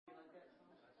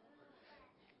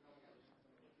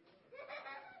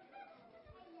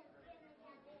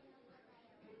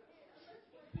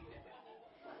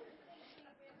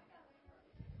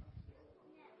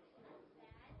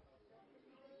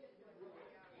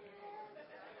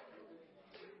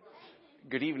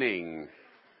Good evening.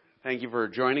 Thank you for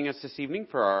joining us this evening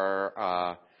for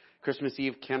our Christmas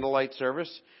Eve candlelight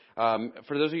service. For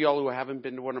those of y'all who haven't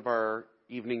been to one of our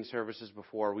evening services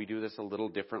before, we do this a little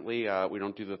differently. We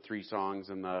don't do the 3 songs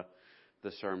and the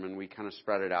sermon. We kind of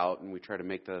spread it out and we try to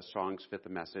make the songs fit the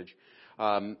message.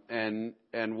 And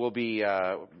we'll be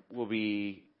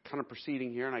kind of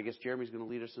proceeding here, and I guess Jeremy's going to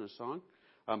lead us in a song.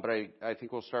 But I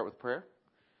think we'll start with prayer.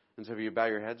 And so if you bow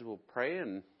your heads, we'll pray,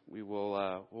 and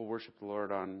we'll worship the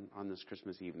Lord on this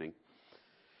Christmas evening.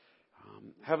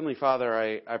 Heavenly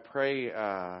Father, I pray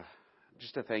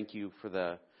just to thank you for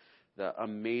the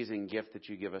amazing gift that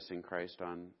you give us in Christ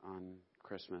on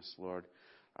Christmas, Lord.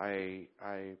 I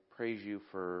praise you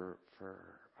for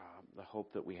the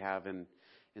hope that we have in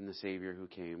the Savior who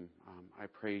came. I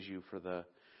praise you for the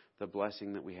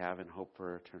blessing that we have and hope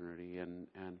for eternity, and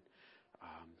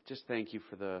just thank you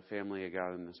for the family of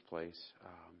God in this place.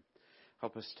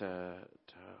 Help us to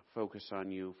focus on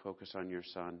you, focus on your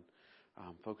Son,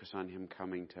 focus on him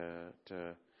coming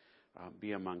to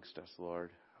be amongst us, Lord.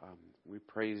 We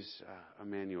praise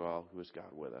Emmanuel, who is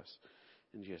God with us.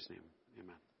 In Jesus' name,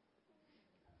 amen.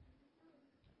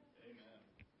 Amen.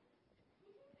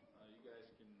 You guys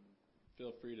can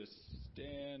feel free to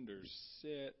stand or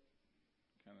sit,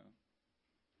 kind of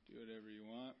do whatever you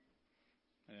want.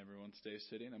 And everyone stays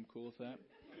sitting. I'm cool with that.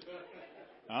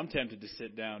 I'm tempted to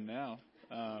sit down now.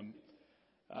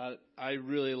 I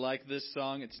really like this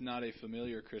song. It's not a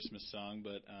familiar Christmas song,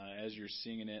 but as you're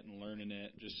singing it and learning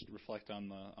it, just reflect on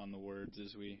the words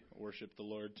as we worship the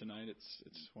Lord tonight.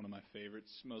 It's one of my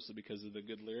favorites, mostly because of the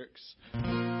good lyrics.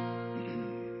 Come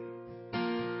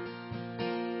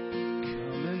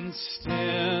and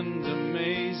stand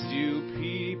amazed, you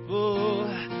people.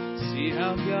 See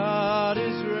how God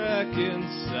is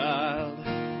reconciled.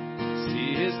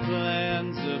 See his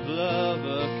plans of love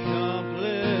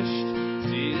accomplished.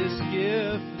 See this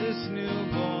gift, this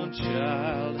newborn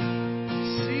child.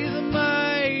 See the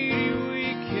mighty,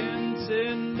 weak and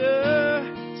tender.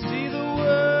 See the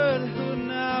word who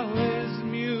now is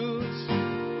mute.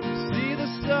 See the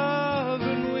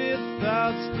sovereign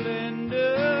without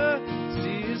splendor.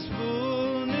 See his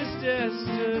fullness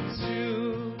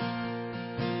destitute.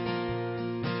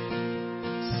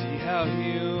 How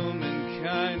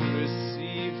humankind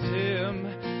received him.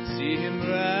 See him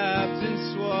wrapped in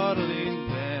swaddling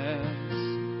bands.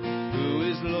 Who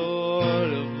is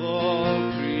Lord of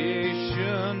all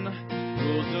creation,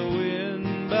 rules the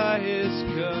wind by his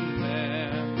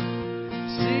command.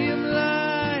 See him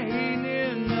lying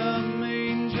in a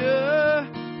manger,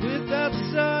 without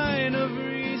sign of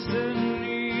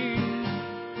reasoning.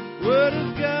 Word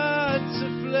of God to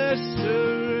flesh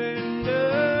surrendered.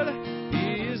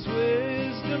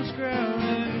 Wisdom's crown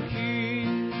and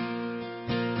king.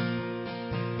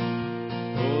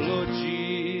 Oh Lord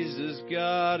Jesus,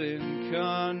 God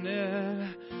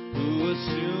incarnate, who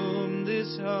assumed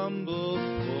this humble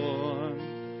form,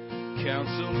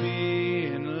 counsel me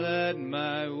and let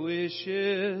my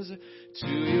wishes to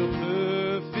your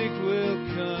perfect will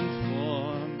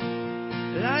conform.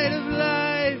 Light of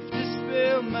life,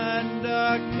 dispel my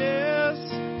darkness.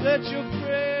 Let your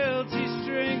frailty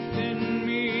strengthen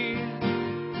me.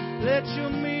 Let your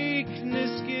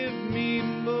meekness give me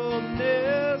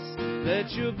boldness.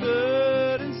 Let your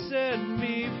burden set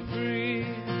me free.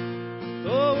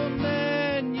 Oh,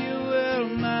 Emmanuel,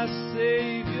 my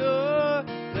Savior,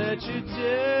 let your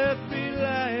death be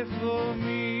life for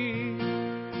me.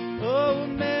 Oh,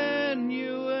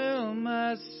 Emmanuel,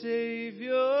 my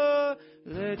Savior,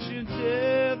 let your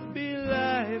death be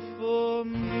life for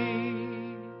me.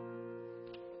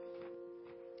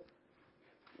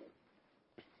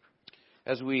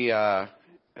 As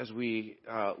we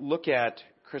look at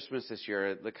Christmas this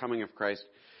year, the coming of Christ,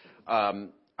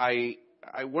 one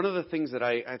of the things that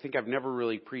I think I've never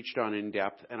really preached on in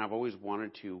depth, and I've always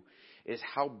wanted to, is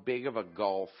how big of a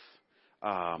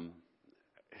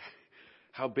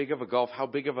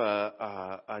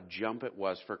jump it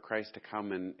was for Christ to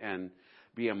come and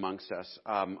be amongst us.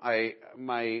 My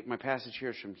passage here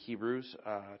is from Hebrews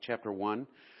chapter 1.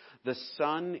 The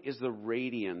Son is the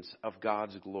radiance of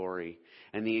God's glory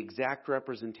and the exact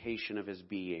representation of his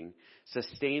being,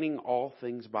 sustaining all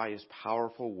things by his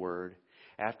powerful word.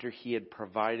 After he had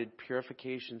provided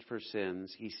purification for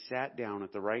sins, he sat down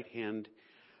at the right hand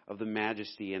of the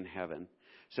Majesty in heaven.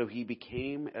 So he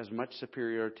became as much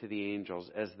superior to the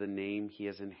angels as the name he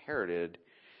has inherited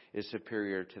is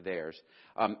superior to theirs.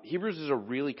 Hebrews is a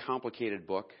really complicated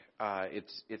book.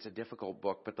 It's a difficult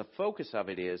book, but the focus of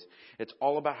it is, it's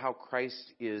all about how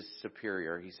Christ is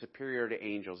superior. He's superior to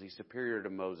angels. He's superior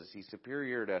to Moses. He's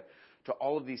superior to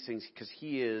all of these things because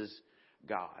he is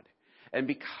God. And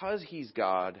because he's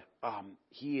God,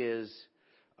 he's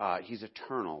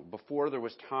eternal. Before there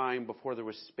was time, before there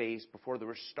was space, before there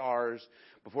were stars,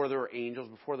 before there were angels,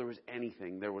 before there was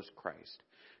anything, there was Christ.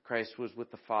 Christ was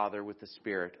with the Father, with the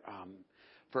Spirit.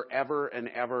 Forever and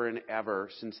ever and ever,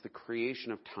 since the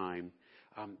creation of time,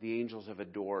 the angels have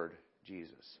adored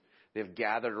Jesus. They have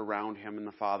gathered around him and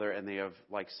the Father, and they have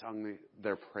sung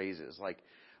their praises.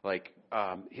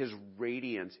 His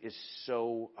radiance is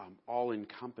so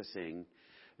all-encompassing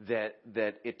that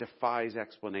it defies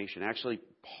explanation. Actually,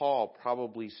 Paul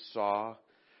probably saw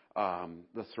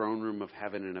the throne room of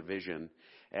heaven in a vision,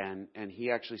 and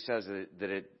he actually says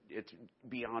that it's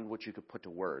beyond what you could put to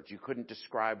words. You couldn't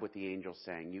describe what the angels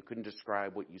sang. You couldn't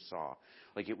describe what you saw.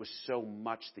 It was so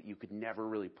much that you could never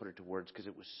really put it to words because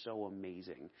it was so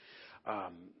amazing.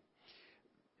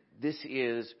 This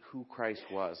is who Christ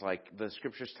was. The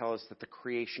scriptures tell us that the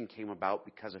creation came about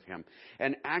because of him.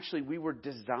 And actually, we were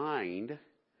designed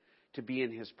to be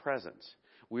in his presence.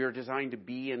 We are designed to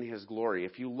be in his glory.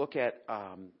 If you look at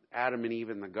Adam and Eve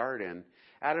in the garden,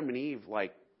 Adam and Eve,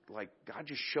 God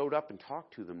just showed up and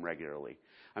talked to them regularly.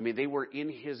 I mean, they were in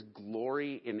his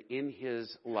glory and in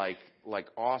his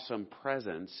awesome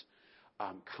presence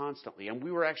constantly. And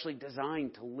we were actually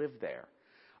designed to live there.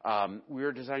 We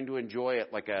were designed to enjoy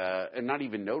it and not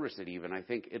even notice it even. I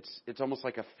think it's almost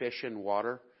like a fish in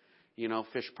water.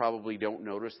 Fish probably don't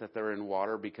notice that they're in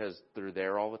water because they're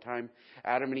there all the time.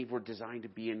 Adam and Eve were designed to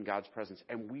be in God's presence,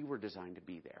 and we were designed to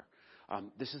be there.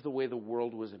 This is the way the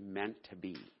world was meant to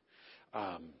be.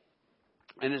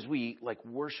 And as we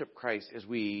worship Christ, as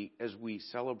we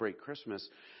celebrate Christmas,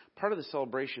 part of the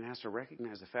celebration has to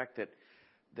recognize the fact that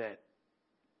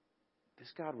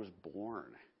this God was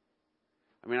born.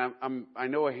 I mean, I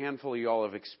know a handful of y'all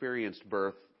have experienced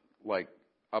birth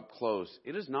up close.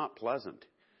 It is not pleasant.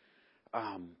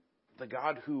 The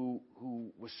God who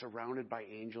was surrounded by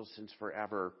angels since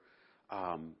forever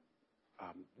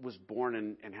was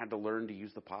born and had to learn to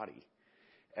use the potty,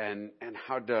 and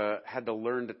had to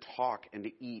learn to talk and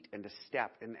to eat and to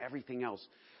step and everything else.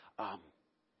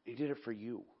 He did it for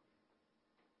you.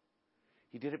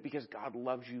 He did it because God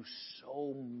loves you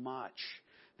so much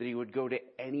that he would go to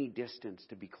any distance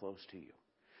to be close to you.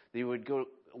 That he would go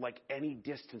any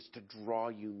distance to draw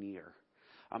you near.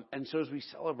 And so as we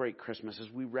celebrate Christmas, as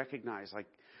we recognize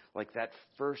that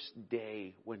first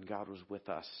day when God was with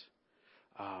us,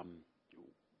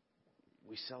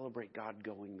 we celebrate God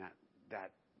going that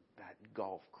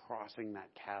gulf, crossing that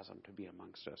chasm to be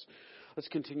amongst us. Let's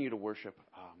continue to worship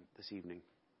this evening.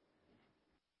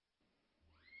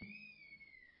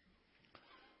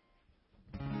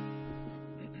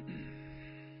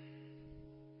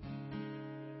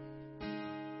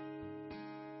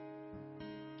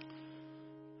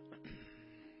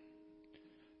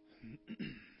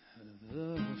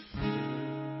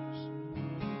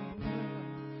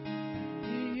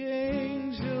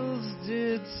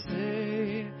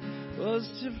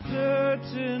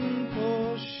 Certain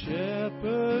poor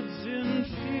shepherds in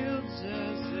fields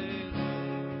as they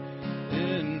lay,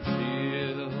 in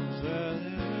fields as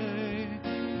they lay,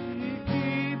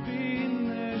 keeping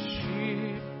their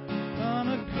sheep on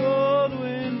a cold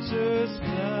winter's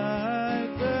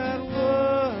night that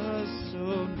was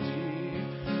so deep.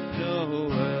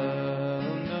 Noel,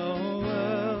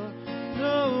 Noel,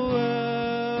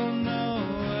 Noel,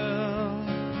 Noel,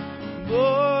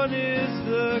 born is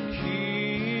the King.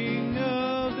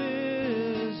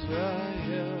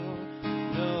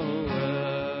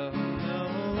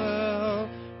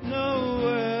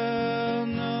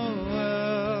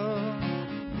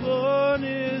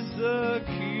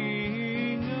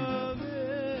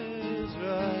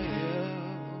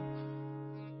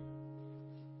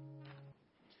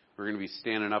 We're going to be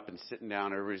standing up and sitting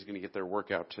down. Everybody's going to get their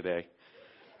workout today.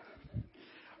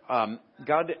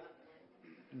 God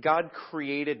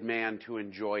created man to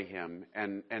enjoy him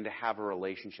and to have a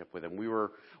relationship with him.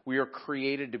 We are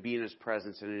created to be in his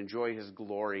presence and enjoy his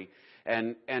glory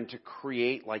and to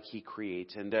create like he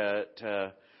creates and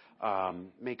to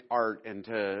make art and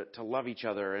to love each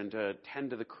other and to tend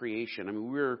to the creation. I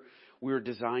mean, we're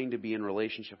designed to be in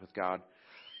relationship with God.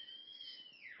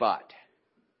 But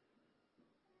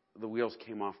the wheels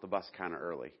came off the bus kind of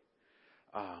early.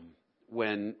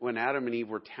 When Adam and Eve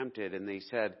were tempted and they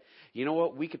said, you know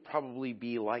what, we could probably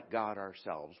be like God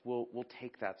ourselves. We'll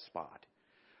take that spot.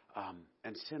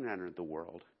 And sin entered the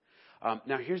world.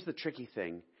 Now here's the tricky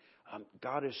thing.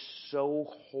 God is so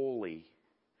holy.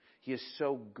 He is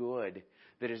so good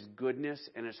that his goodness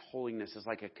and his holiness is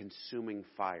like a consuming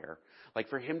fire.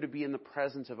 For him to be in the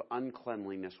presence of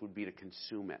uncleanliness would be to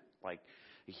consume it.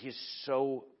 He is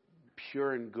so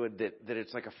pure and good, that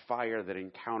it's like a fire that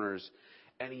encounters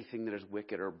anything that is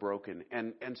wicked or broken.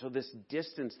 And so this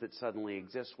distance that suddenly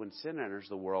exists when sin enters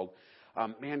the world,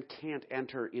 man can't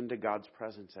enter into God's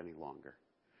presence any longer.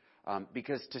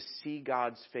 Because to see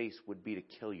God's face would be to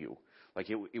kill you. Like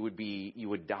it would be, you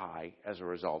would die as a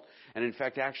result. And in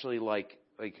fact, actually,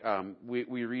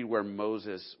 we read where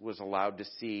Moses was allowed to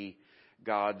see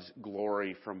God's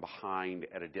glory from behind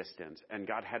at a distance, and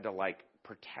God had to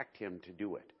protect him to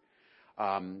do it.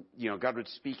 God would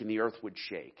speak and the earth would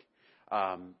shake.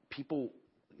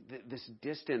 This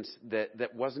distance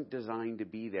that wasn't designed to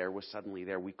be there was suddenly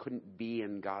there. We couldn't be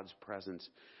in God's presence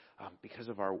because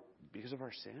of our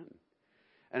sin,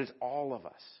 and it's all of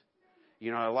us.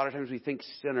 A lot of times we think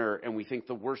sinner and we think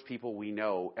the worst people we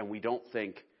know, and we don't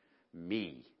think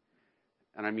me.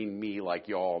 And I mean me like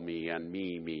y'all, me, and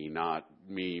me, not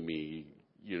me.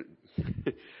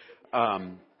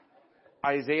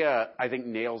 Isaiah, I think,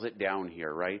 nails it down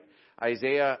here, right?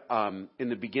 Isaiah, in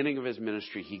the beginning of his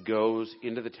ministry, he goes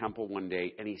into the temple one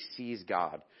day and he sees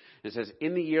God. It says,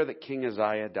 "In the year that King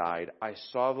Uzziah died, I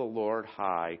saw the Lord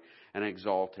high and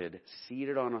exalted,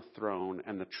 seated on a throne,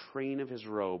 and the train of his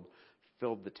robe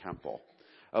filled the temple.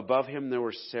 Above him there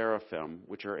were seraphim,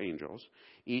 which are angels,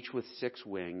 each with 6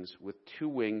 wings. With 2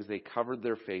 wings they covered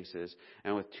their faces,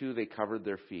 and with 2 they covered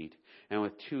their feet, and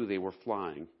with 2 they were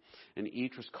flying. And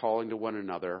each was calling to one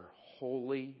another,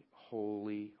 'Holy,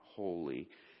 holy, holy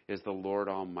is the Lord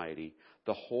Almighty.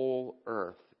 The whole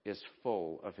earth is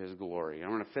full of his glory.'"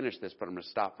 I'm going to finish this, but I'm going to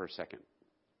stop for a second.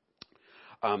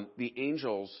 The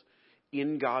angels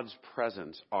in God's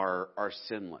presence are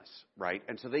sinless, right?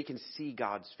 And so they can see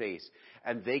God's face,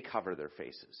 and they cover their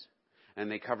faces,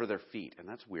 and they cover their feet. And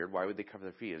that's weird. Why would they cover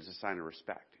their feet? It's a sign of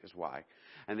respect, is why.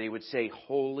 And they would say,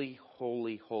 "Holy,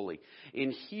 holy, holy."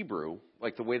 In Hebrew,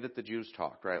 like the way that the Jews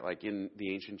talked, right? Like in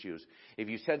the ancient Jews, if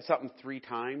you said something 3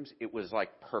 times, it was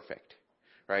like perfect,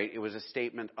 right? It was a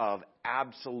statement of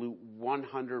absolute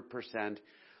 100%,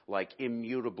 like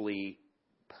immutably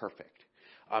perfect.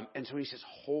 And so he says,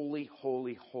 "Holy,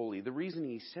 holy, holy." The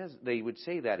reason they would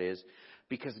say that is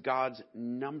because God's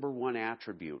number one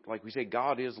attribute, like we say,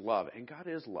 God is love, and God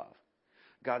is love.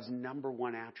 God's number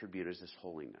one attribute is his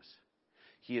holiness.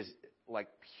 He is like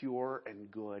pure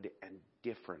and good and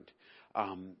different.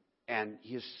 And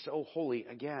he is so holy,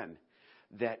 again,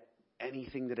 that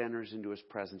anything that enters into his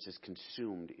presence is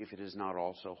consumed if it is not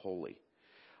also holy.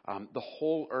 The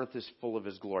whole earth is full of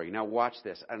his glory. Now watch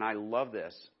this, and I love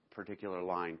this particular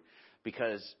line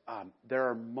because there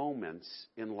are moments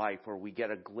in life where we get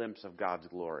a glimpse of God's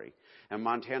glory, and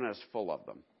Montana is full of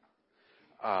them.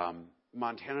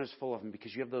 Montana is full of them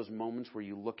because you have those moments where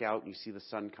you look out and you see the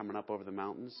sun coming up over the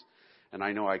mountains. And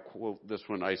I know I quote this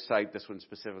one, I cite this one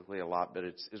specifically a lot, but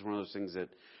it's one of those things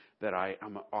that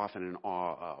I'm often in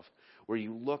awe of, where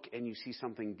you look and you see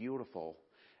something beautiful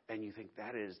and you think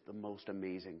that is the most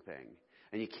amazing thing.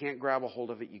 And you can't grab a hold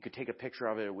of it. You could take a picture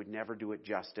of it. It would never do it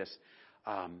justice.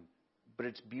 But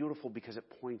it's beautiful because it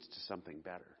points to something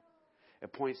better.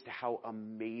 It points to how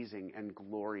amazing and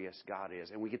glorious God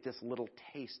is. And we get this little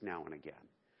taste now and again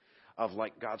of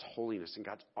like God's holiness and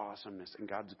God's awesomeness and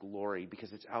God's glory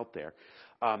because it's out there.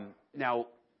 Now,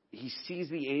 he sees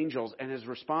the angels, and his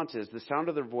response is, the sound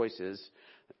of their voices,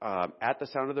 at the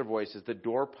sound of their voices, the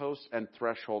doorposts and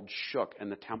threshold shook, and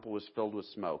the temple was filled with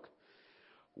smoke.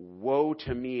 "Woe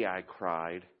to me," I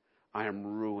cried, "I am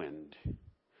ruined,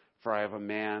 for I have a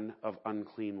man of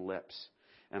unclean lips,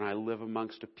 and I live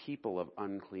amongst a people of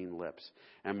unclean lips,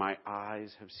 and my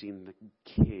eyes have seen the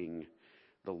King,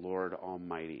 the Lord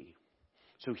Almighty."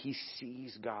 So he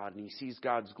sees God, and he sees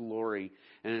God's glory,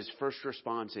 and his first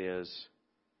response is,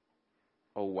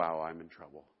 "Oh, wow, I'm in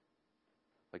trouble.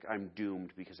 Like, I'm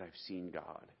doomed because I've seen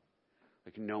God.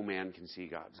 Like, no man can see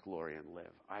God's glory and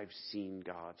live. I've seen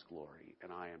God's glory,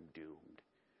 and I am doomed.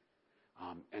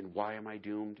 And why am I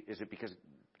doomed? Is it because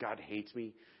God hates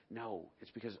me? No, it's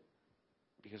because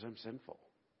I'm sinful.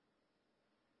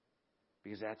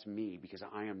 Because that's me, because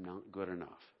I am not good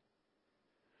enough."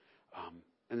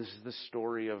 And this is the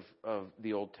story of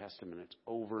the Old Testament. It's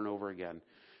over and over again,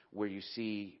 where you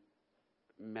see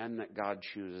men that God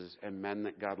chooses, and men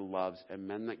that God loves, and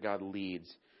men that God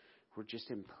leads, who are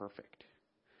just imperfect.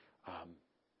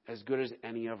 As good as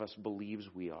any of us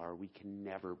believes we are, we can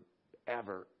never,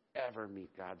 ever, ever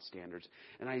meet God's standards.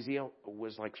 And Isaiah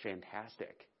was like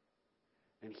fantastic,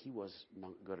 and he was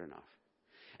not good enough.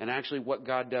 And actually what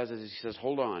God does is he says,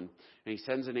 "Hold on," and he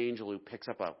sends an angel who picks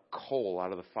up a coal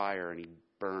out of the fire, and he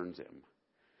burns him,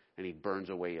 and he burns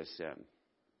away his sin.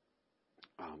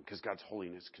 Because God's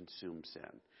holiness consumes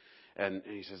sin. And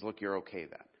he says, "Look, you're okay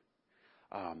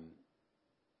then."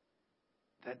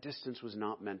 that distance was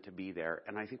not meant to be there.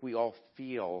 And I think we all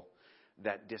feel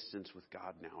that distance with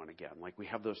God now and again. Like we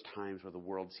have those times where the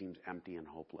world seems empty and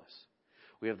hopeless.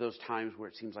 We have those times where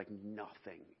it seems like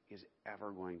nothing is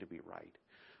ever going to be right.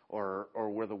 Or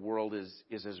where the world is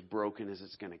as broken as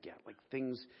it's going to get. Like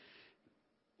things,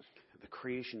 the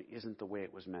creation isn't the way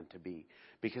it was meant to be.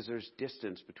 Because there's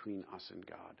distance between us and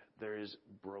God. There is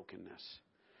brokenness.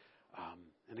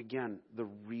 And again, the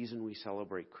reason we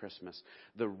celebrate Christmas,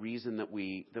 the reason that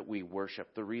we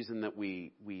worship, the reason that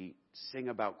we sing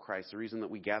about Christ, the reason that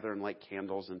we gather and light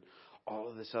candles and all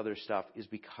of this other stuff is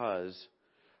because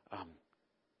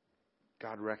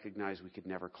God recognized we could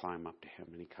never climb up to him,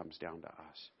 and he comes down to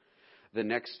us. The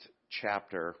next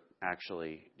chapter,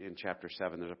 actually, in chapter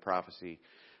 7, there's a prophecy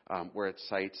where it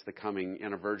cites the coming,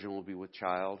 and a virgin will be with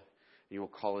child, and you will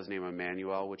call his name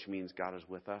Emmanuel, which means God is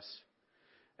with us.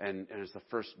 And it's the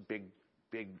first big,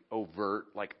 overt,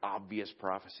 like obvious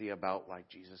prophecy about like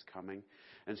Jesus coming.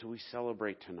 And so we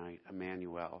celebrate tonight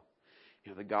Emmanuel,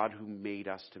 the God who made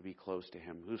us to be close to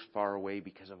him, who's far away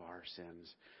because of our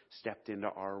sins, stepped into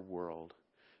our world.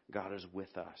 God is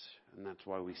with us, and that's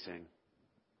why we sing.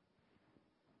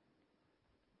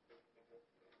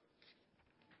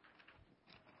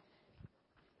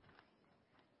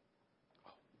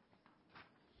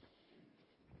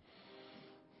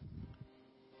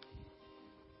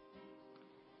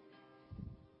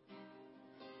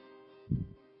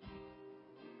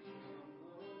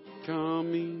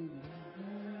 Coming.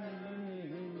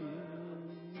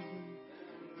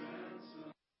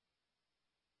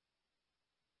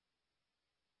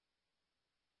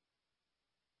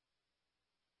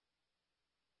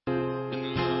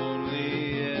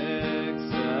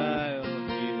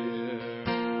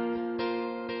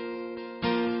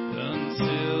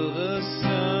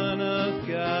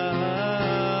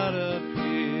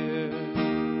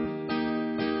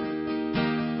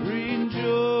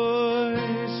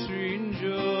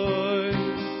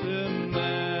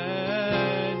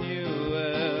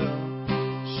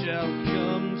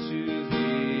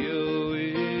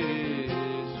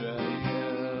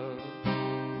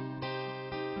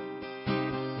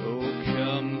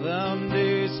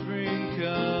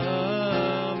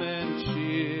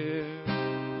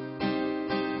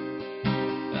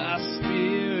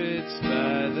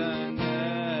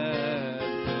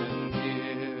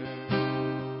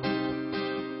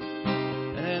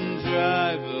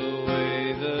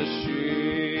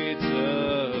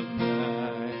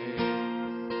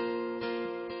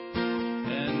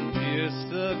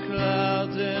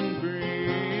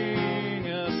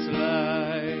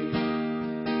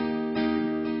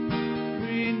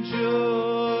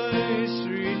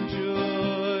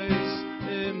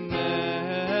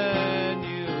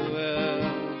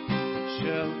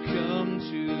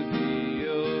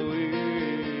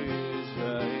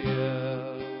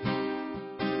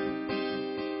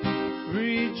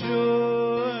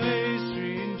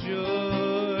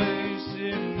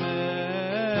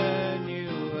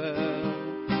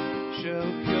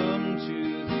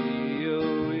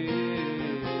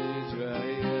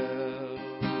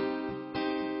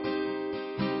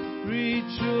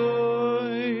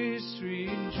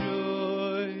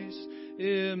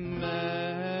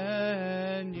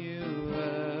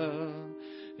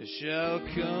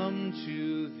 Come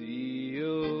to thee,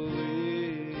 O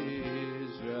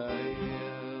Israel.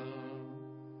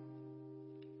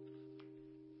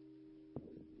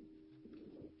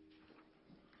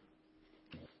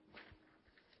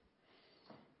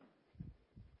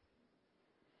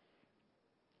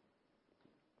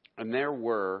 And there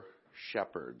were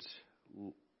shepherds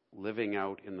living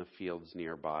out in the fields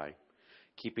nearby,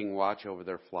 keeping watch over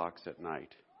their flocks at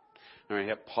night. Now I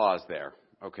hit pause there.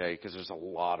 Okay, because there's a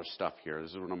lot of stuff here.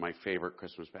 This is one of my favorite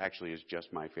Christmas, actually is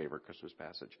just my favorite Christmas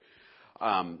passage.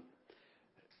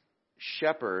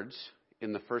 Shepherds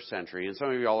in the first century, and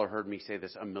some of you all have heard me say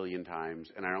this a million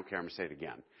times, and I don't care, I'm going to say it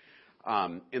again.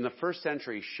 In the first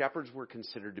century, shepherds were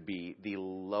considered to be the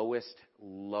lowest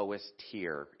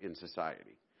tier in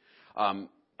society.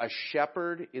 A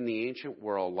shepherd in the ancient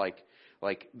world, like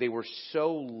they were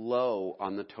so low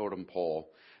on the totem pole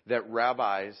that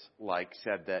rabbis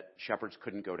said that shepherds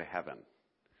couldn't go to heaven.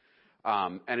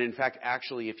 And in fact,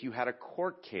 actually, if you had a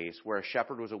court case where a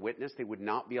shepherd was a witness, they would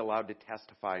not be allowed to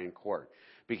testify in court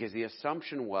because the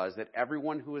assumption was that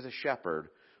everyone who was a shepherd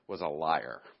was a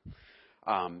liar.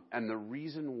 And the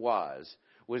reason was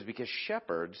because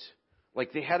shepherds,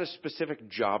 they had a specific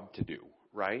job to do,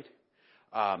 right?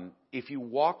 If you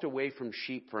walked away from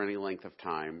sheep for any length of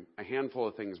time, a handful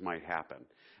of things might happen.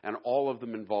 And all of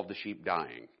them involved the sheep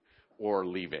dying or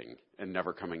leaving and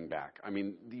never coming back. I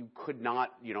mean, you could not,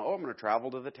 I'm going to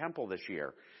travel to the temple this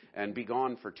year and be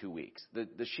gone for 2 weeks.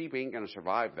 The sheep ain't going to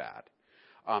survive that.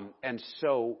 And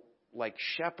so, like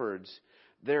shepherds,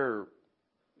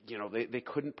 they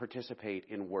couldn't participate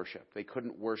in worship. They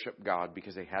couldn't worship God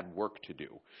because they had work to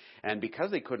do. And because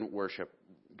they couldn't worship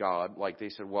God, like they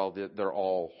said, well, they're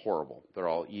all horrible. They're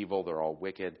all evil. They're all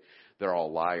wicked. They're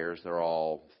all liars. They're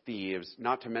all thieves.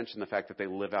 Not to mention the fact that they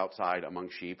live outside among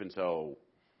sheep and so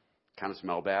kind of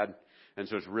smell bad. And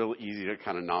so it's real easy to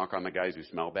kind of knock on the guys who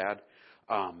smell bad.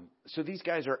 So these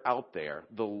guys are out there,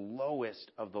 the lowest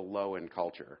of the low in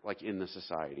culture, like in the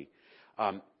society.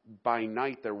 By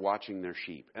night, they're watching their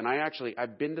sheep. And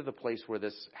I've been to the place where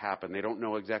this happened. They don't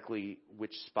know exactly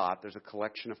which spot. There's a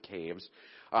collection of caves.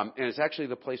 And it's actually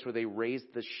the place where they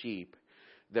raised the sheep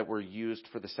that were used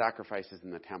for the sacrifices in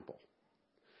the temple.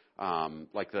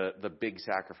 Like the big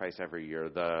sacrifice every year,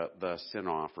 the sin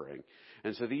offering.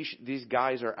 And so these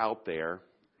guys are out there,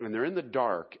 and they're in the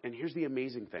dark. And here's the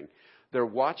amazing thing. They're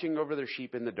watching over their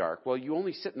sheep in the dark. Well, you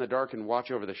only sit in the dark and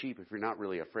watch over the sheep if you're not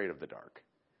really afraid of the dark.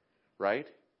 Right?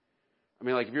 I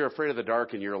mean, like if you're afraid of the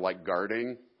dark and you're like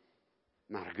guarding,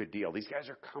 not a good deal. These guys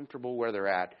are comfortable where they're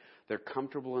at. They're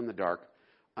comfortable in the dark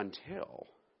until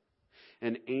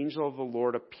an angel of the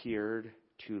Lord appeared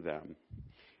to them,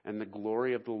 and the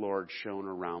glory of the Lord shone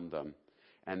around them,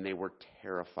 and they were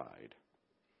terrified.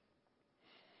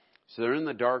 So they're in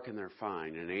the dark and they're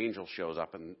fine. And an angel shows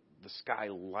up and the sky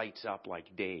lights up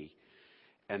like day,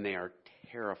 and they are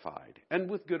terrified. And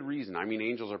with good reason. I mean,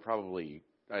 angels are probably,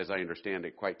 as I understand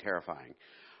it, quite terrifying.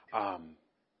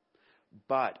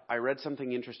 But I read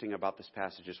something interesting about this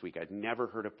passage this week. I'd never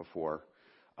heard it before.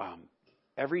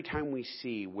 Every time we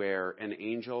see where an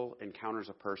angel encounters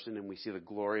a person and we see the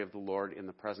glory of the Lord in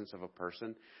the presence of a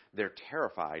person, they're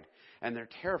terrified. And they're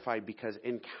terrified because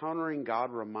encountering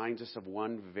God reminds us of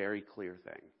one very clear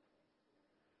thing.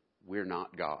 We're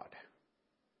not God.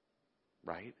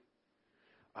 Right?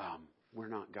 We're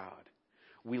not God.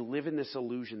 We live in this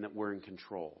illusion that we're in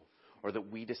control, or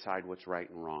that we decide what's right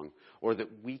and wrong, or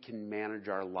that we can manage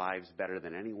our lives better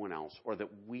than anyone else, or that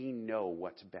we know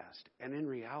what's best. And in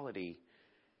reality,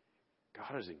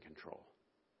 God is in control.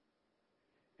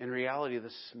 In reality, the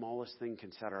smallest thing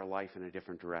can set our life in a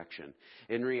different direction.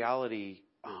 In reality,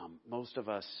 most of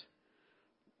us,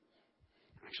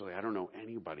 actually, I don't know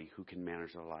anybody who can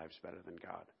manage their lives better than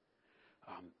God.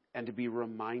 And to be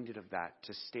reminded of that,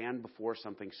 to stand before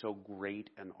something so great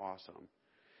and awesome,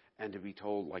 and to be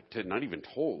told, not even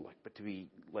told, but to be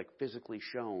physically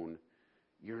shown,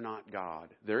 you're not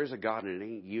God. There is a God and it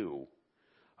ain't you.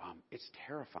 It's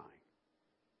terrifying.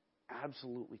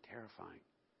 Absolutely terrifying.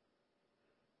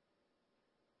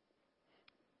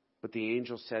 But the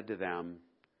angel said to them,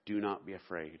 "Do not be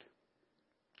afraid.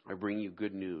 I bring you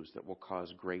good news that will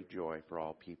cause great joy for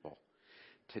all people.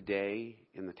 Today,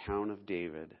 in the town of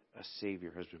David, a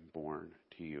Savior has been born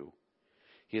to you.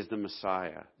 He is the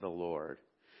Messiah, the Lord.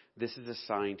 This is a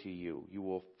sign to you. You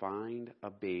will find a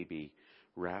baby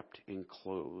wrapped in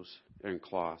cloths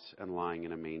and lying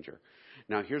in a manger."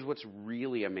 Now, here's what's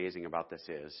really amazing about this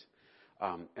is,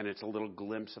 and it's a little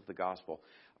glimpse of the gospel.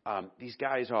 These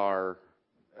guys are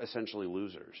essentially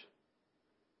losers.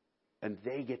 And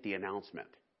they get the announcement,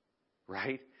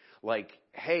 right? Like,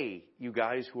 hey, you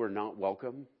guys who are not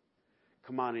welcome,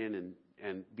 come on in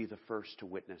and be the first to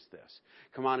witness this.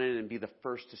 Come on in and be the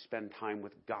first to spend time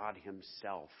with God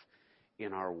himself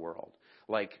in our world.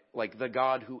 Like the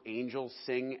God who angels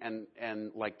sing and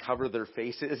cover their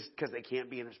faces because they can't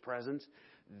be in his presence.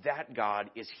 That God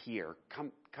is here.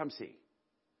 Come see.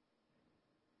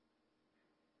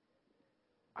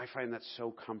 I find that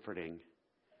so comforting.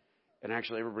 And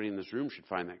actually everybody in this room should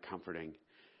find that comforting.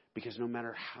 Because no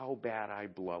matter how bad I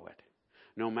blow it,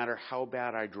 no matter how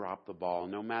bad I drop the ball,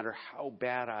 no matter how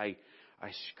bad I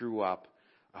screw up,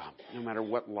 no matter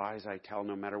what lies I tell,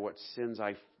 no matter what sins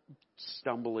I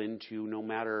stumble into, no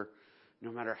matter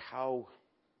how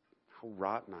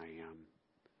rotten I am,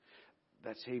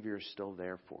 that Savior is still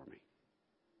there for me.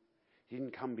 He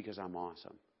didn't come because I'm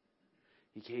awesome.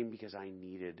 He came because I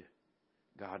needed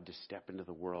God to step into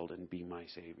the world and be my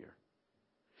Savior.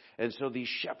 And so these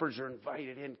shepherds are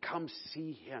invited in. Come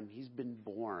see him. He's been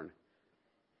born.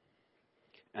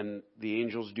 And the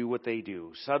angels do what they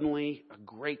do. Suddenly, a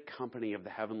great company of the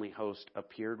heavenly host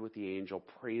appeared with the angel,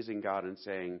 praising God and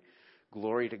saying,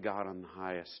 "Glory to God on the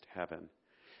highest heaven,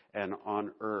 and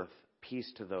on earth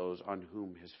peace to those on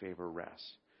whom his favor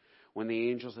rests." When the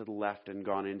angels had left and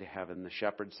gone into heaven, the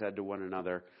shepherds said to one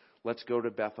another, "Let's go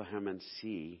to Bethlehem and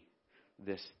see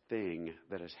this thing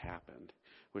that has happened,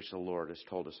 which the Lord has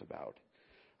told us about."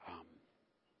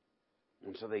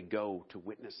 And so they go to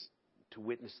witness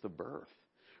the birth,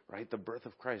 right? The birth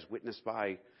of Christ, witnessed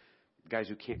by guys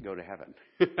who can't go to heaven.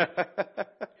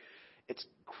 It's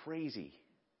crazy.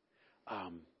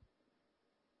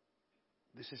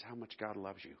 This is how much God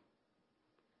loves you.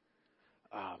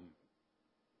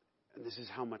 And this is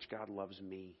how much God loves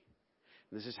me.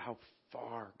 And this is how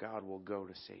far God will go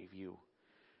to save you,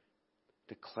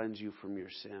 to cleanse you from your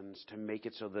sins, to make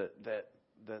it so that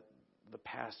the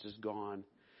past is gone.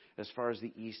 As far as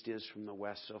the east is from the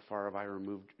west, so far have I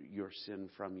removed your sin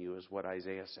from you, is what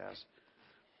Isaiah says.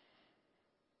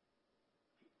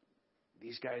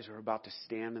 These guys are about to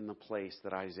stand in the place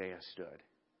that Isaiah stood.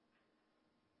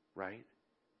 Right?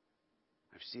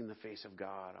 I've seen the face of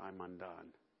God. I'm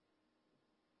undone.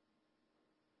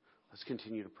 Let's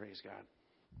continue to praise God.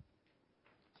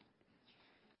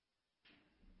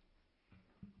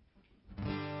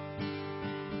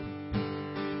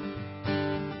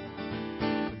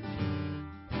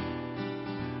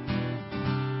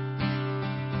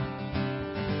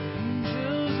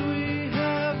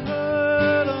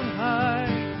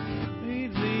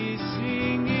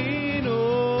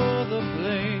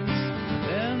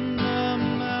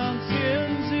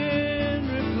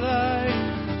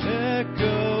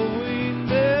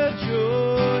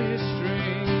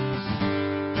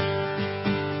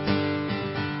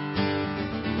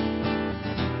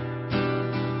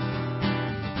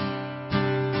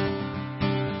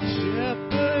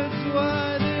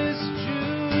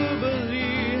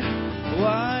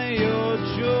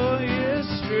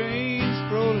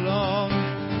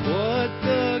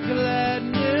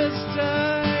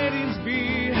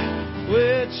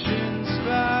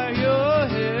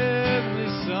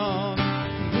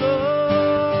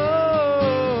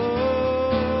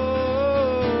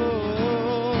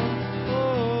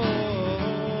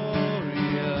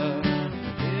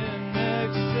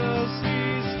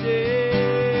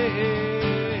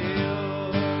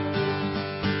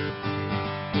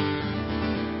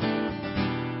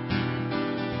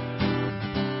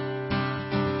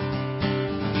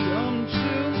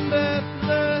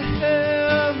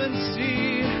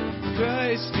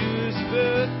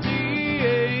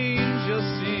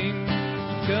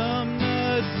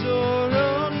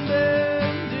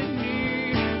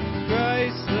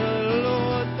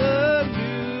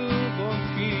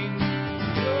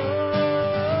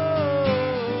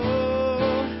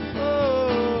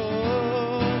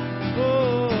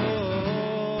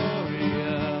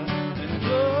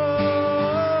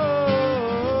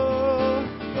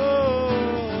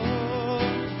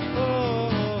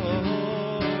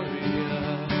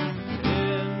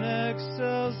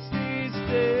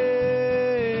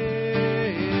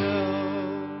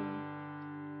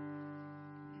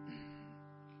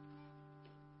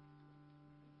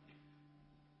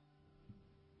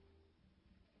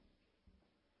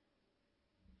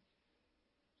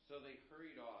 So they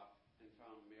hurried off and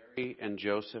found Mary and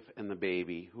Joseph and the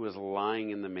baby, who was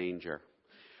lying in the manger.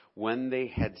 When they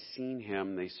had seen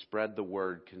him, they spread the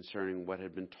word concerning what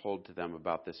had been told to them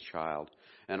about this child.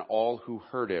 And all who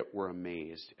heard it were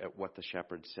amazed at what the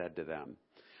shepherds said to them.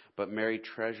 But Mary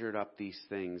treasured up these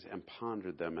things and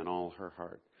pondered them in all her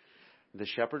heart. The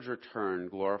shepherds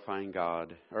returned, glorifying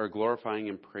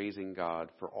and praising God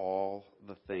for all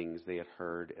the things they had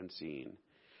heard and seen,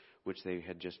 which they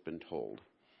had just been told.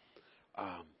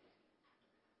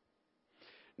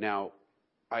 Now,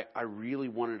 I really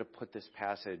wanted to put this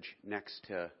passage next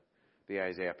to the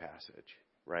Isaiah passage,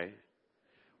 right?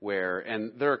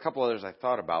 And there are a couple others I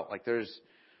thought about. Like there's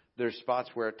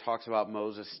spots where it talks about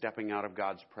Moses stepping out of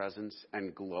God's presence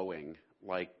and glowing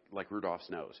like Rudolph's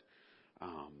nose.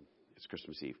 It's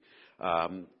Christmas Eve.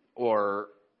 Or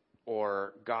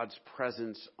God's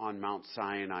presence on Mount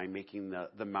Sinai making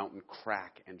the mountain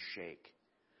crack and shake.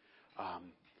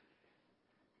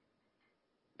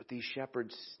 But these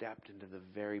shepherds stepped into the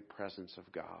very presence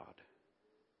of God.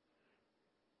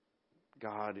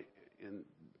 God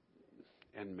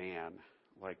and man,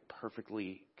 like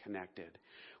perfectly connected,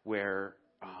 where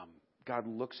God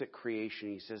looks at creation.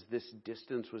 He says, this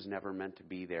distance was never meant to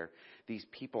be there. These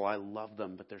people, I love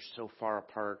them, but they're so far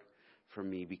apart from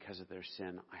me because of their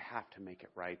sin. I have to make it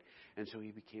right. And so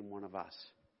he became one of us.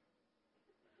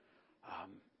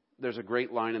 There's a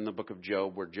great line in the book of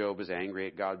Job where Job is angry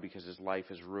at God because his life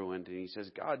is ruined. And he says,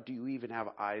 God, do you even have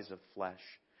eyes of flesh?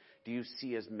 Do you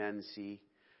see as men see?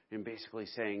 And basically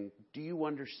saying, do you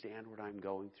understand what I'm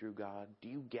going through, God? Do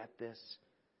you get this?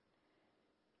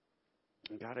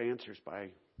 And God answers by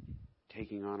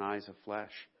taking on eyes of flesh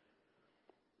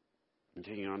and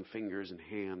taking on fingers and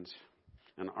hands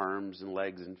and arms and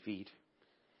legs and feet,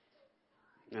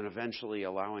 and eventually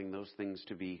allowing those things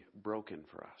to be broken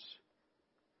for us.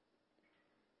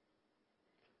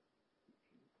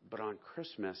 But on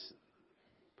Christmas,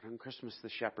 the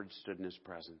shepherds stood in his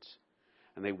presence,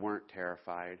 and they weren't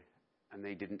terrified, and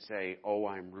they didn't say, "Oh,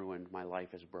 I'm ruined, my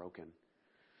life is broken."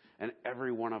 And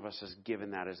every one of us is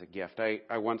given that as a gift.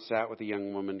 I once sat with a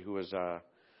young woman who was,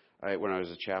 when I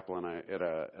was a chaplain at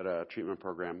a treatment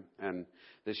program, and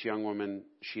this young woman,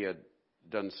 she had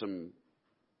done some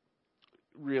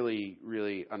really,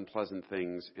 really unpleasant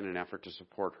things in an effort to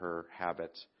support her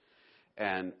habits.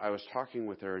 And I was talking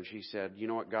with her, and she said, "You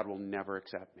know what? God will never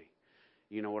accept me.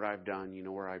 You know what I've done. You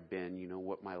know where I've been. You know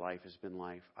what my life has been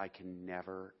like. I can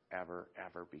never, ever,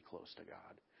 ever be close to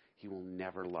God. He will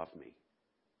never love me."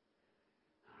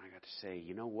 And I got to say,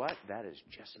 you know what? That is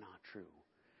just not true.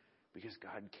 Because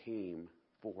God came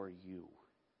for you.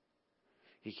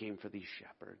 He came for these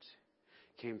shepherds.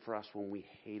 He came for us when we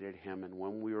hated him and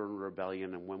when we were in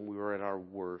rebellion and when we were at our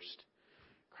worst.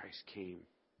 Christ came.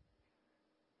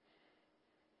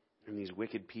 And these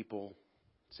wicked people,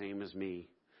 same as me,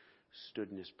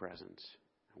 stood in his presence,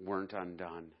 weren't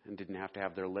undone, and didn't have to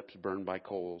have their lips burned by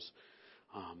coals,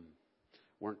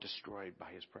 weren't destroyed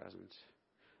by his presence.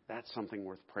 That's something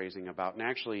worth praising about. And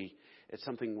actually, it's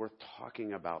something worth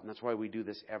talking about. And that's why we do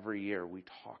this every year. We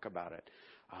talk about it.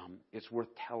 It's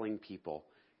worth telling people,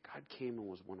 God came and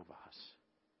was one of us.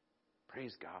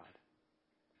 Praise God.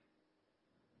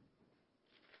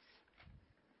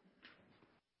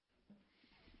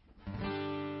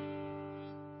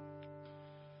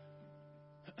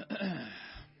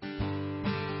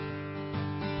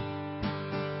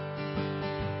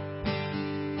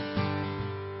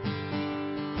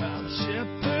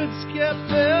 Kept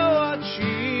there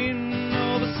watching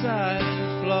over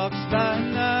silent flocks by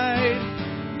night.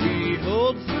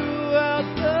 Behold, throughout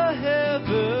the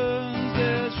heavens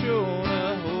there shone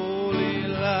a holy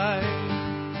light.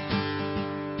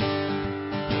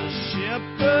 The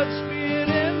shepherds feared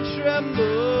and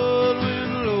trembled when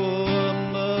low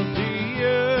above the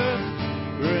earth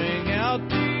rang out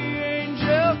the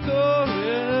angel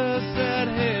chorus that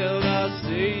hailed our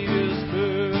Savior's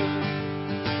birth.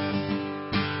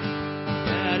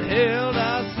 Hailed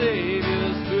our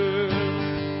Savior's birth.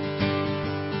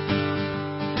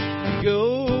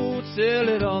 Go tell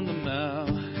it on the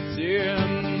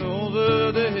mountain,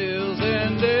 over the hills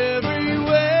and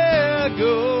everywhere.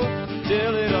 Go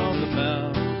tell it on the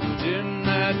mountain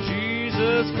that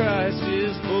Jesus Christ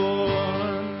is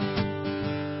born.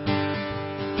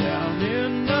 Down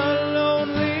in the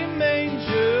lonely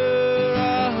manger,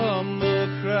 our humble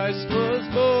Christ was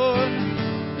born,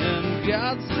 and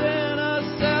God sent us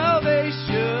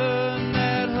salvation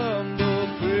that humble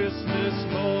Christmas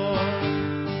morn.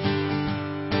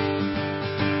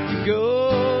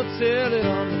 Go tell it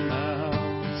on the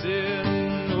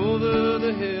mountain, over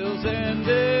the hills and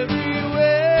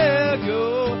everywhere.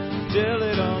 Go tell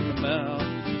it on the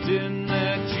mountain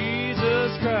that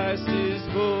Jesus Christ is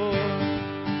born.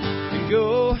 And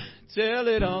go tell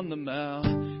it on the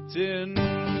mountain,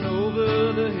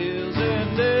 over the hills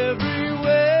and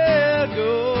everywhere.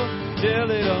 Go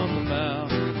tell it on the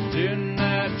mountain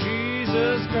that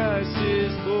Jesus Christ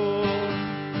is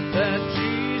born, that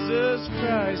Jesus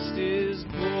Christ is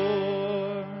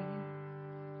born.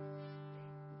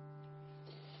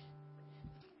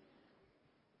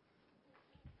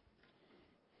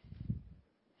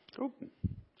 Oh,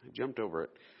 I jumped over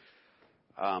it.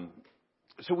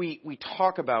 So we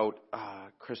talk about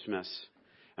Christmas,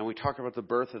 and we talk about the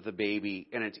birth of the baby,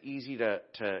 and it's easy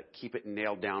to keep it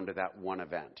nailed down to that one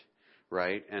event.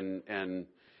 Right? And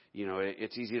you know,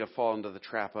 it's easy to fall into the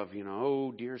trap of, you know,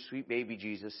 oh, dear sweet baby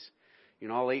Jesus, you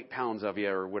know, all 8 pounds of you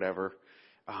or whatever.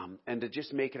 And to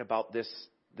just make it about this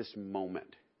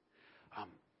moment.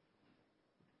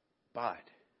 But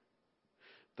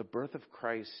the birth of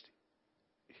Christ,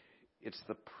 it's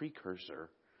the precursor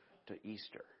to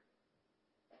Easter.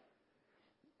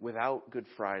 Without Good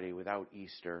Friday, without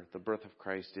Easter, the birth of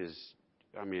Christ is,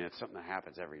 I mean, it's something that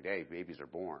happens every day. Babies are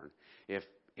born. If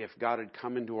God had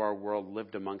come into our world,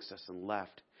 lived amongst us, and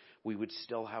left, we would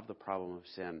still have the problem of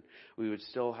sin. We would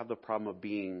still have the problem of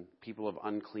being people of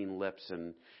unclean lips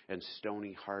and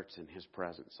stony hearts in his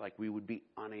presence. Like, we would be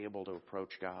unable to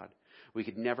approach God. We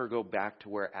could never go back to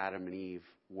where Adam and Eve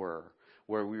were,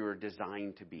 where we were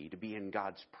designed to be in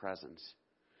God's presence,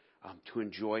 to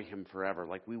enjoy him forever.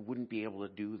 Like, we wouldn't be able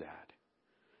to do that.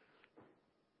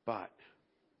 But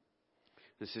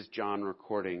this is John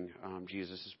recording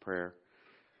Jesus' prayer.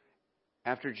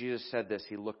 After Jesus said this,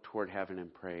 he looked toward heaven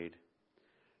and prayed,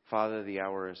 "Father, the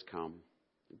hour has come.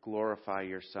 Glorify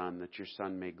your Son, that your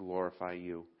Son may glorify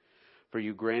you. For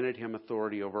you granted him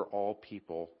authority over all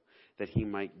people, that he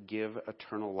might give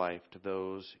eternal life to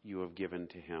those you have given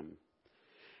to him.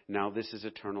 Now this is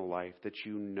eternal life, that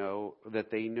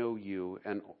they know you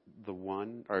and the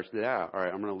one, all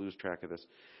right, I'm going to lose track of this.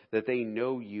 That they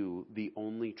know you, the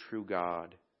only true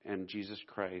God, and Jesus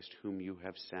Christ, whom you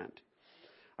have sent.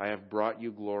 I have brought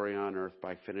you glory on earth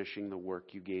by finishing the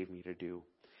work you gave me to do.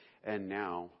 And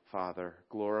now, Father,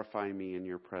 glorify me in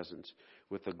your presence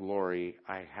with the glory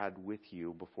I had with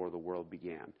you before the world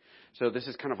began. So this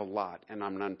is kind of a lot, and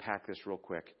I'm going to unpack this real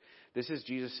quick. This is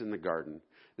Jesus in the garden.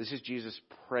 This is Jesus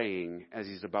praying as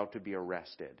he's about to be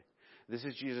arrested. This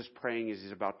is Jesus praying as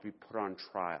he's about to be put on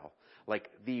trial. Like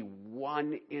the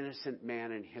one innocent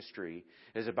man in history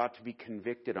is about to be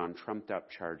convicted on trumped up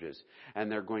charges.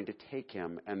 And they're going to take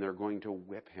him and they're going to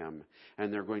whip him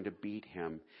and they're going to beat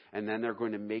him. And then they're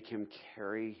going to make him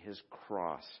carry his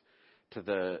cross to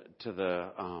the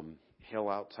hill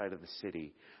outside of the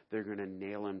city. They're going to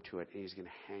nail him to it and he's going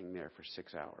to hang there for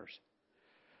 6 hours.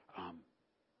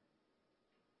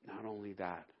 Not only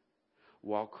that,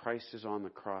 while Christ is on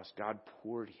the cross, God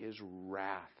poured his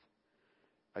wrath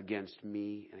against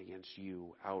me and against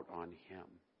you out on him.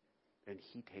 And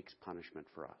he takes punishment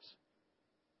for us.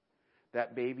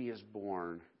 That baby is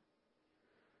born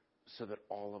so that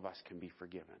all of us can be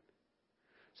forgiven.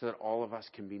 So that all of us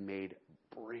can be made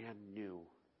brand new.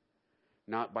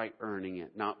 Not by earning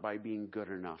it, not by being good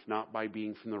enough, not by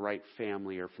being from the right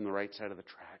family or from the right side of the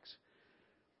tracks,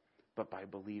 but by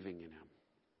believing in him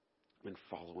and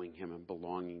following him and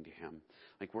belonging to him.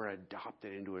 Like we're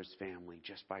adopted into his family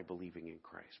just by believing in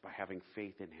Christ, by having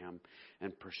faith in him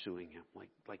and pursuing him.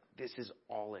 Like this is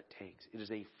all it takes. It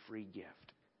is a free gift.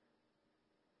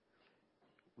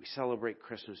 We celebrate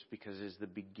Christmas because it is the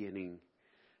beginning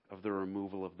of the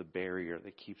removal of the barrier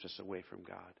that keeps us away from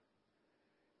God.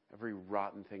 Every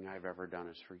rotten thing I've ever done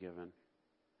is forgiven.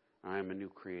 I am a new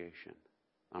creation.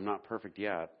 I'm not perfect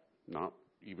yet, not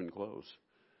even close.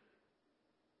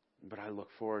 But I look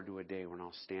forward to a day when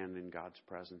I'll stand in God's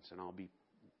presence and I'll be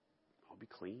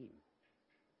clean.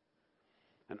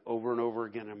 And over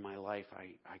again in my life,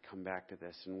 I come back to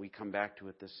this, and we come back to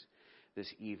it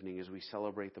this evening as we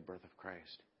celebrate the birth of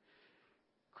Christ.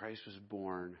 Christ was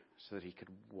born so that he could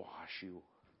wash you,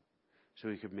 so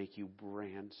he could make you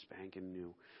brand spanking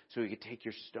new, so he could take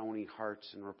your stony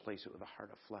hearts and replace it with a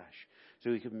heart of flesh,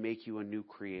 so he could make you a new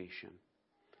creation.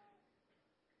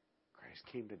 Christ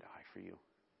came to die for you.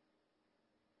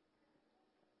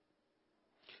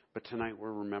 But tonight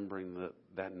we're remembering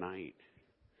that night,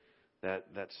 that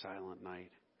silent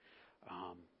night,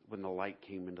 when the light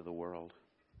came into the world.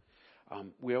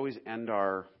 We always end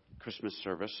our Christmas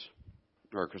service,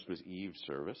 or our Christmas Eve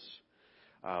service,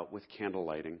 with candle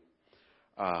lighting.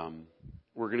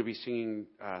 We're going to be singing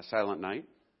Silent Night.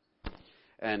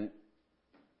 And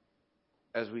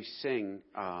as we sing,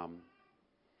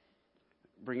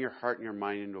 bring your heart and your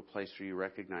mind into a place where you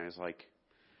recognize, like,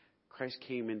 Christ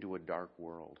came into a dark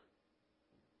world,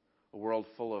 a world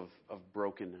full of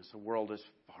brokenness, a world as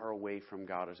far away from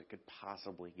God as it could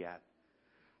possibly get,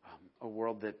 a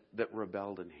world that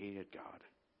rebelled and hated God.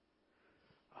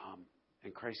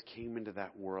 And Christ came into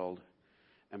that world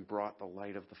and brought the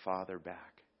light of the Father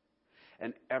back.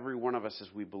 And every one of us,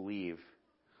 as we believe,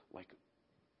 like,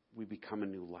 we become a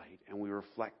new light and we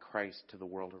reflect Christ to the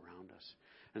world around us.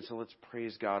 And so let's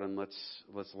praise God and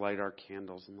let's light our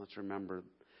candles and let's remember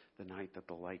the night that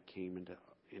the light came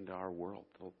into our world,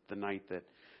 the night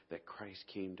that Christ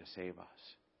came to save us.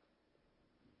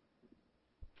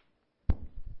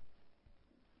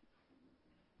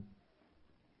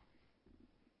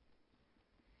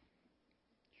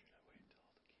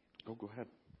 Oh, go ahead.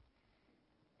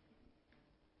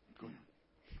 Go ahead.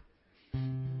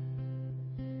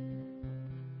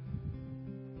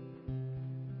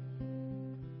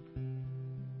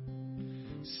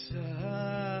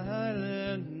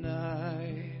 Silent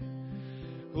night,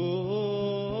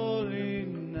 holy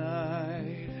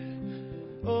night,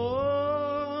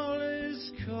 all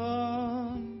is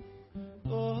calm,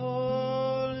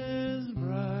 all is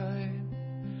bright,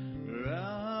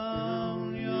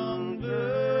 round young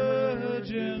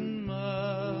virgin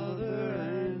mother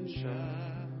and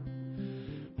child,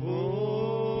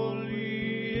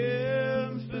 holy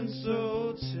infant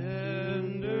so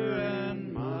tender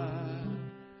and mild.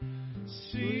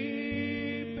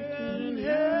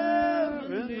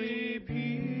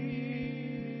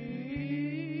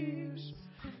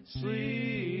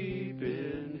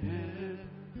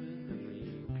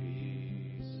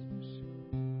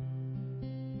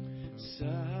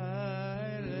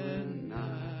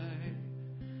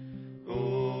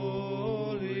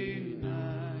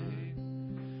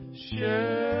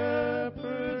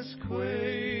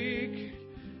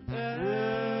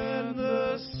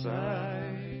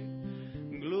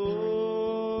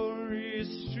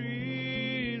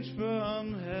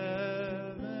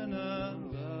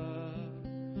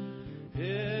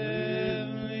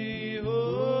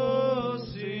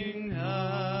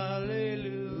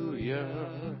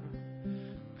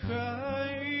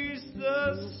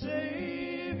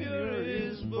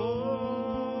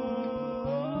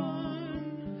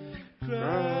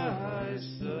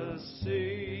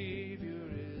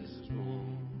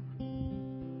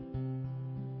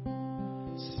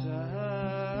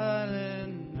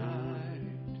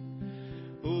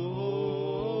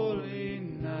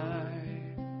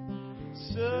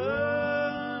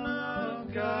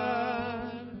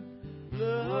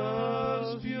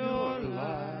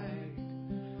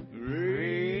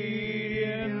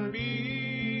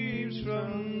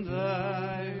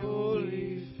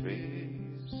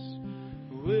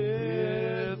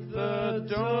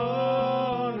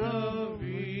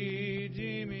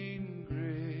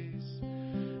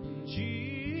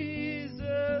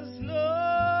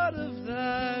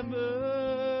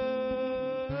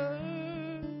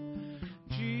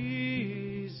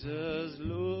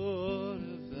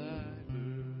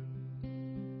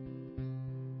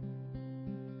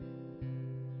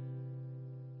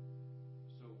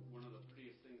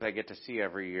 I get to see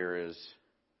every year is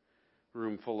a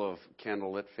room full of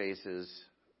candlelit faces,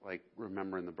 like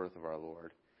remembering the birth of our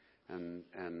Lord. And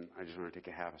I just want to take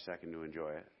a half a second to enjoy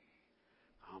it.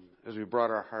 As we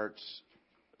brought our hearts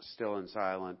still and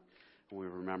silent, and we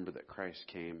remember that Christ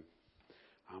came,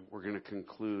 we're going to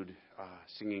conclude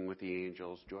singing with the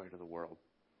angels, Joy to the World.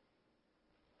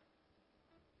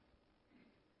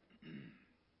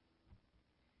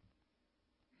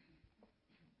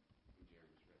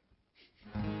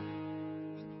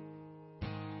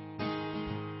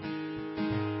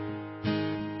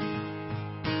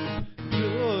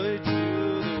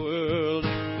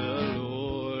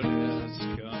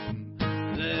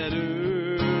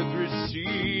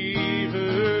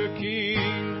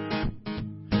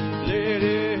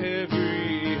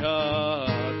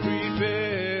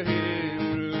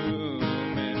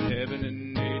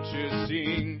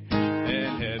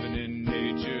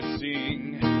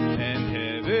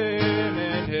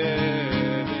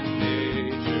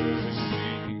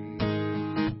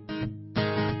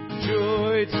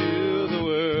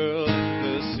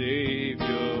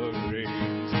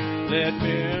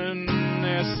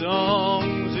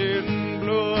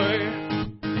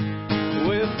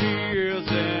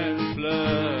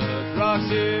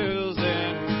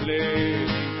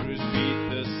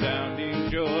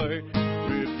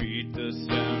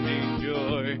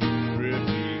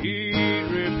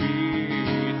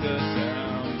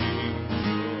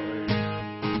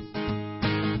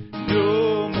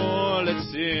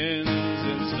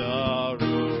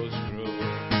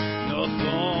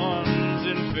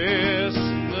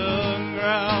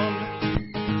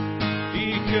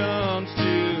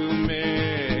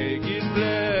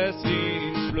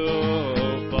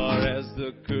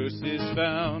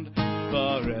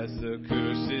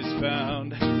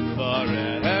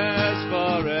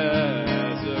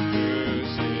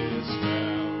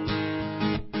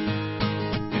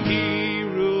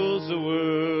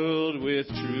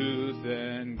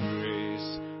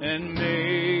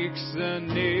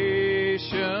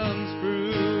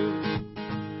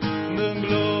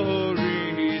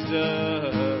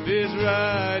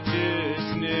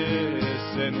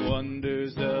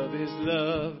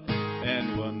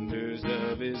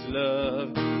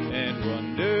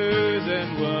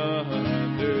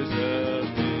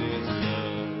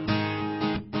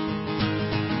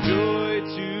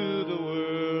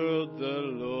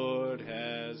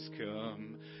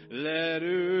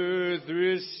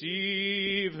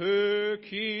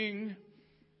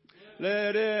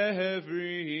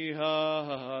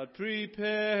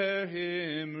 Prepare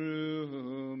him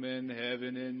room, and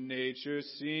heaven and nature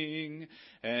sing,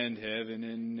 and heaven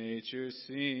and nature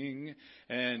sing,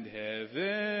 and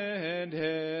heaven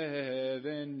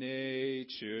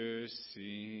nature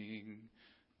sing.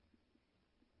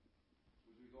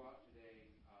 As we go out today,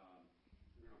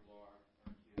 we're going to blow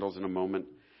our candles in a moment,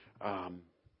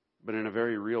 but in a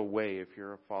very real way. If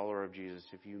you're a follower of Jesus,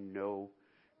 if you know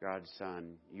God's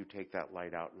Son, you take that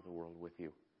light out into the world with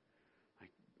you.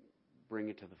 Bring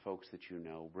it to the folks that you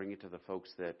know. Bring it to the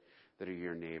folks that are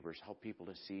your neighbors. Help people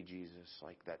to see Jesus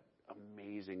like that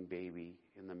amazing baby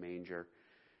in the manger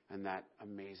and that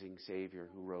amazing Savior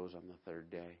who rose on the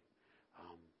third day.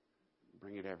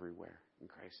 Bring it everywhere. In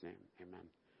Christ's name,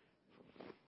 amen.